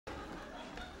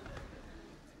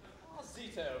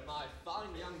Zito, my fine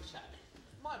young chap.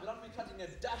 My, but aren't we cutting a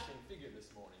dashing figure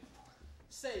this morning?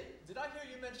 Say, did I hear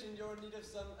you mention you're in need of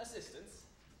some assistance?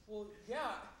 Well,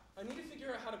 yeah. I need to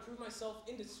figure out how to prove myself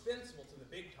indispensable to the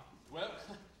big top. Well,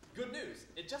 good news.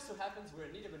 It just so happens we're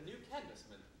in need of a new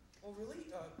canvasman. Oh, really?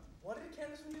 What did a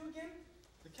canvasman do again?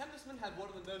 The canvasman had one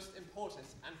of the most important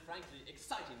and, frankly,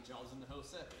 exciting jobs in the whole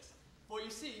service. For you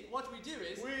see, what we do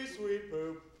is... We sweep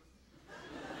poop.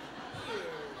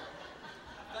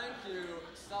 Thank you,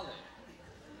 Sully.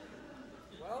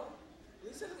 Well, at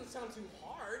least that doesn't sound too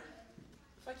hard.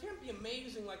 If I can't be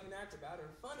amazing like an acrobat or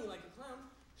funny like a clown,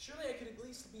 surely I could at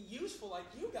least be useful like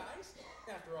you guys.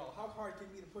 After all, how hard can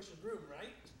it be to push a broom,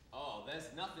 right? Oh,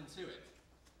 there's nothing to it.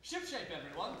 Shipshape,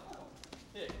 everyone.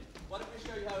 Here, why don't we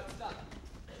show you how it's done?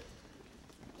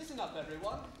 Listen up,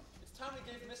 everyone. It's time we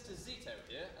gave Mr. Zito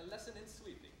here a lesson in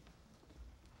sweeping.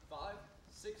 5,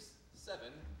 6, 7,